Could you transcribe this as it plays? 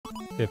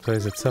It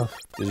plays itself.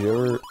 Did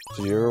you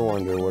ever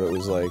wonder what it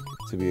was like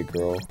to be a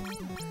girl?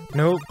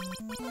 Nope.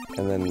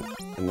 And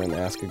then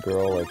ask a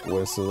girl, like,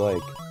 what's it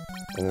like?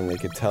 And then they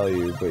could tell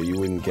you, but you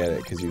wouldn't get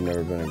it because you've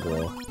never been a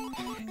girl.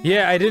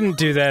 Yeah, I didn't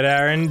do that,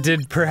 Arin.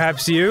 Did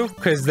perhaps you?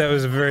 Because that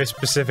was a very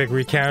specific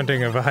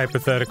recounting of a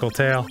hypothetical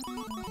tale.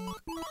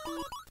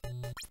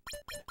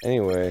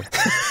 Anyway,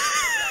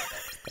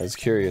 I was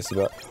curious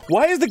about—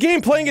 why is the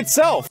game playing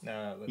itself?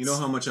 You know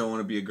how much I want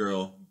to be a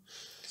girl,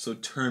 so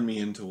turn me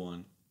into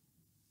one.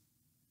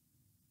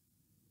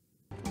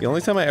 The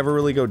only time I ever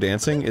really go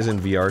dancing is in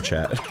VR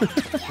chat.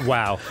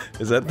 Wow.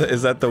 Is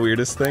that the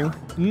weirdest thing?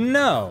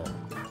 No,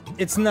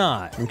 it's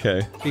not.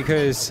 Okay.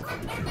 Because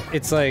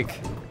it's like,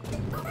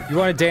 you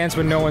want to dance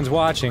when no one's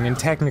watching, and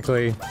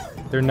technically,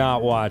 they're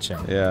not watching.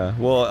 Yeah.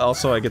 Well,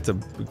 also I get to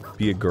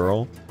be a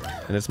girl,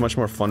 and it's much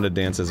more fun to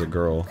dance as a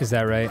girl. Is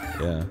that right?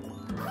 Yeah.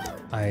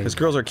 Because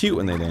girls are cute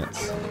when they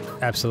dance.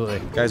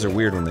 Absolutely. Guys are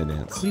weird when they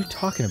dance. What are you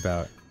talking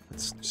about?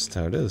 That's just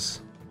how it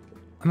is.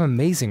 I'm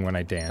amazing when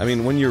I dance. I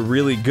mean, when you're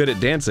really good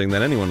at dancing,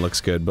 then anyone looks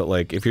good, but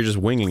like, if you're just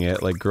winging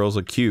it, like, girls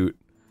look cute,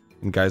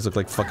 and guys look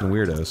like fucking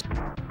weirdos.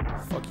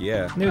 Fuck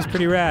yeah. It was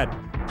pretty rad.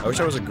 I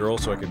wish I was a girl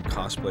so I could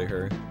cosplay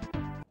her.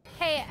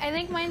 Hey, I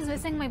think mine's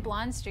missing my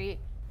blonde streak.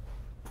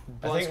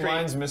 I think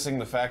mine's missing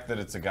the fact that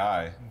it's a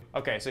guy.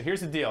 Okay, so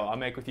here's the deal I'll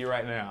make with you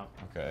right now.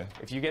 Okay.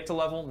 If you get to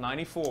level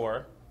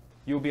 94,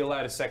 you'll be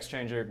allowed to sex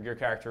change your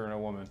character into a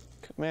woman.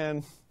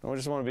 Man, I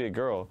just want to be a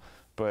girl,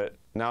 but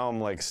now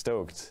I'm like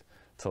stoked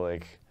to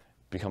like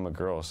become a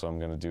girl, so I'm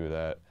gonna do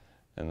that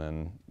and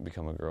then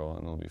become a girl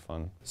and it'll be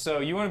fun. So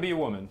you want to be a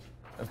woman?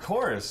 Of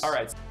course. All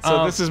right.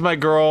 So this is my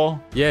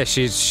girl. Yeah,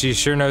 she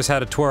sure knows how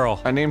to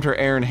twirl. I named her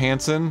Arin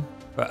Hansen.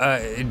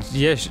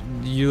 Yeah,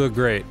 you look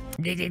great.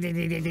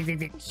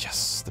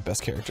 Yes, the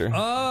best character.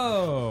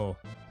 Oh!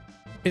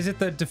 Is it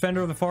the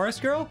Defender of the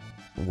Forest girl?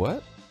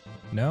 What?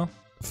 No?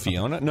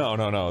 Fiona? No.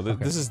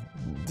 Okay. This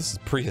is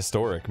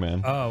prehistoric,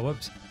 man. Oh,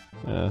 whoops.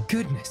 Yeah.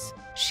 Goodness,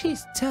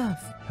 she's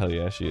tough. Hell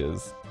yeah, she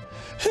is.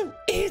 Who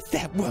is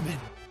that woman?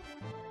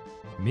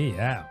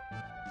 Meow.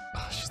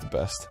 Oh, she's the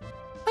best.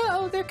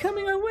 Uh-oh, they're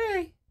coming our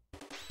way.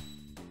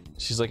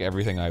 She's like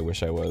everything I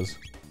wish I was.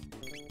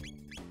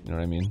 You know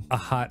what I mean? A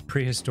hot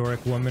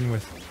prehistoric woman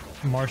with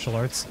martial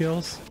arts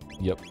skills?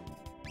 Yep.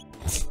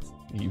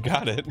 You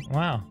got it.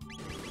 Wow.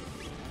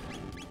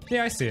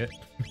 Yeah, I see it.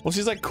 Well,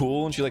 she's like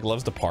cool and she like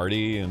loves to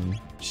party and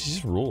she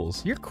just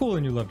rules. You're cool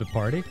and you love to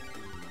party.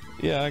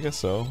 Yeah, I guess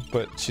so.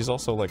 But she's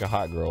also like a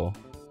hot girl.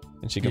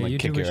 And she can like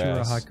kick your ass. You were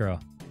a hot girl.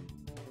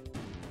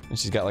 And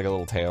she's got like a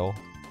little tail.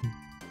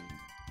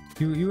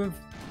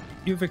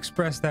 You've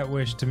expressed that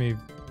wish to me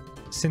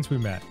since we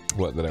met.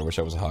 What, that I wish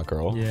I was a hot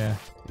girl? Yeah.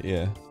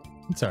 Yeah.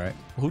 It's alright.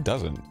 Well, who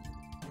doesn't?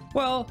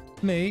 Well,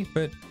 me,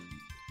 but...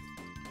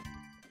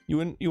 You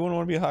wouldn't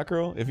want to be a hot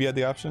girl if you had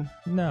the option?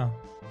 No.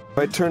 If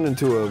I turned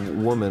into a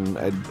woman,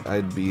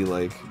 I'd be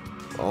like...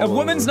 A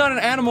woman's not an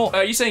animal!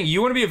 Are you saying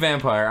you want to be a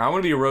vampire? I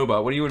want to be a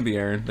robot. What do you want to be,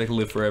 Arin? They can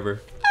live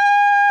forever.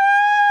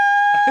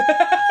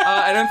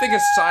 I don't think a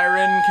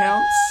siren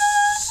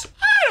counts.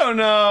 I don't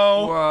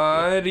know!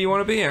 What do you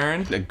want to be,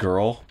 Arin? A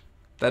girl?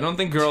 I don't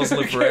think girls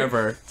live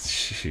forever.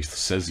 She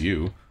says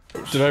you.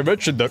 Did I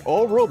mention that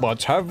all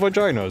robots have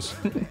vaginas?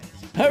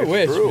 I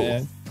wish,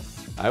 man.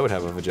 I would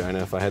have a vagina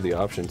if I had the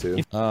option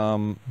to.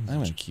 I'm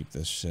gonna keep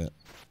this shit.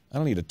 I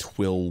don't need a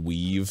twill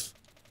weave.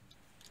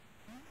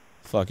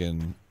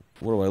 Fucking,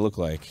 what do I look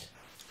like?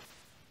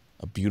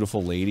 A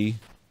beautiful lady?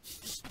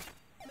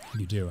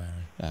 You do,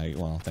 Arin.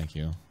 Well, thank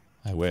you.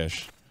 I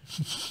wish.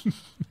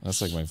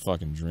 That's like my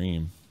fucking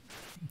dream.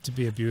 To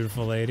be a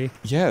beautiful lady?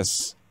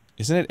 Yes.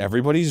 Isn't it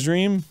everybody's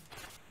dream?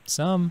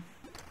 Some.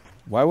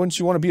 Why wouldn't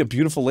you want to be a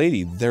beautiful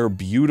lady? They're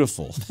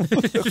beautiful.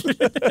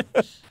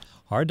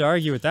 Hard to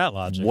argue with that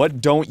logic. What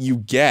don't you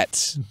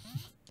get?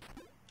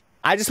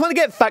 I just want to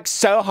get fucked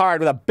so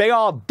hard with a big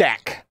old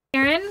dick.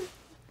 Arin,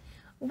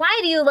 why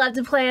do you love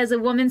to play as a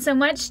woman so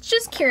much?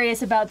 Just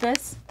curious about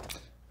this.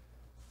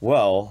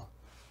 Well,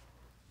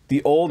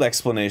 the old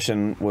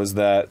explanation was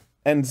that,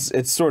 and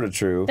it's sort of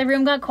true. The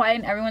room got quiet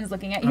and everyone's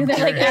looking at you. They're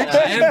like,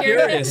 I am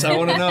curious. I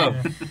want to know.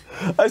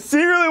 I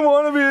secretly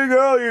want to be a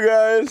girl, you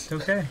guys.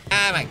 Okay.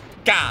 Oh my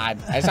god.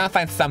 I just want to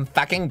find some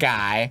fucking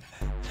guy.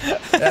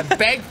 A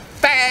big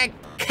fat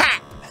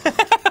cat.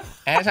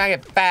 I just want to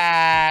get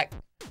fat.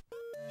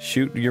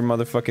 Shoot your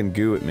motherfucking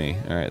goo at me.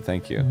 Alright,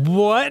 thank you.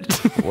 What?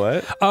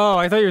 What? Oh,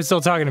 I thought you were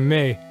still talking to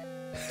me.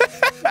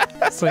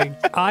 It's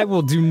like, I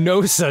will do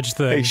no such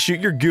thing. Hey, shoot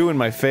your goo in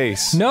my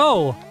face.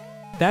 No!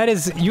 That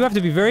is, you have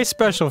to be very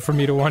special for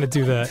me to want to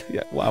do that.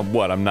 Yeah, well,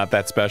 what, I'm not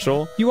that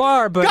special? You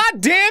are, but—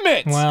 God damn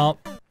it! Well—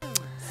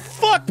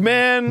 Fuck,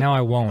 man! Now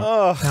I won't.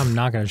 Ugh. Now I'm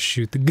not gonna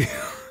shoot the goo.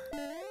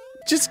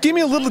 Just give me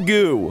a little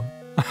goo.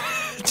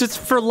 Just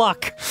for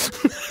luck.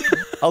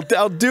 I'll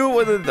do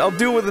it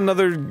with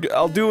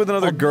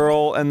another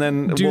girl, and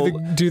then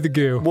do the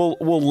goo.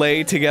 We'll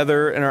lay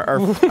together, and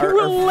our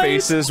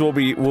faces will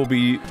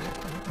be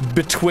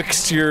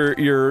betwixt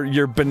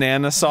your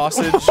banana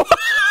sausage.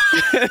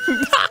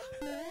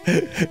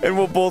 And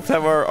we'll both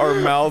have our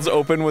mouths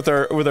open with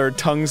our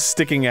tongues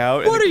sticking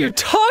out. What are you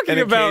talking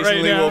about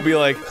right now? We'll be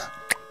like,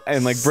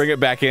 and like bring it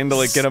back in to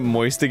like get them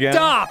moist again.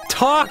 Stop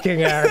talking,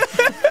 Arin.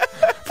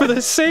 For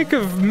the sake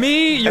of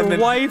me, your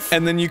wife,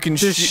 and then you can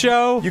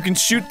show. You can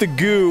shoot the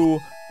goo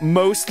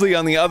mostly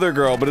on the other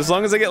girl, but as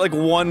long as I get like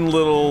one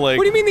little like.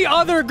 What do you mean the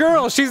other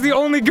girl? She's the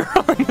only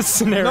girl in this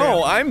scenario.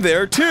 No, I'm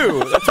there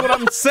too. That's what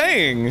I'm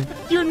saying.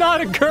 You're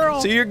not a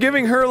girl. So you're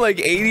giving her like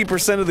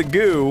 80% of the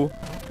goo.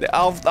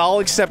 I'll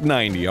accept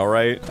 90. All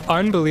right.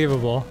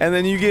 Unbelievable. And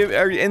then you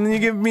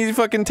give me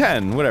fucking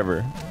 10,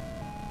 whatever.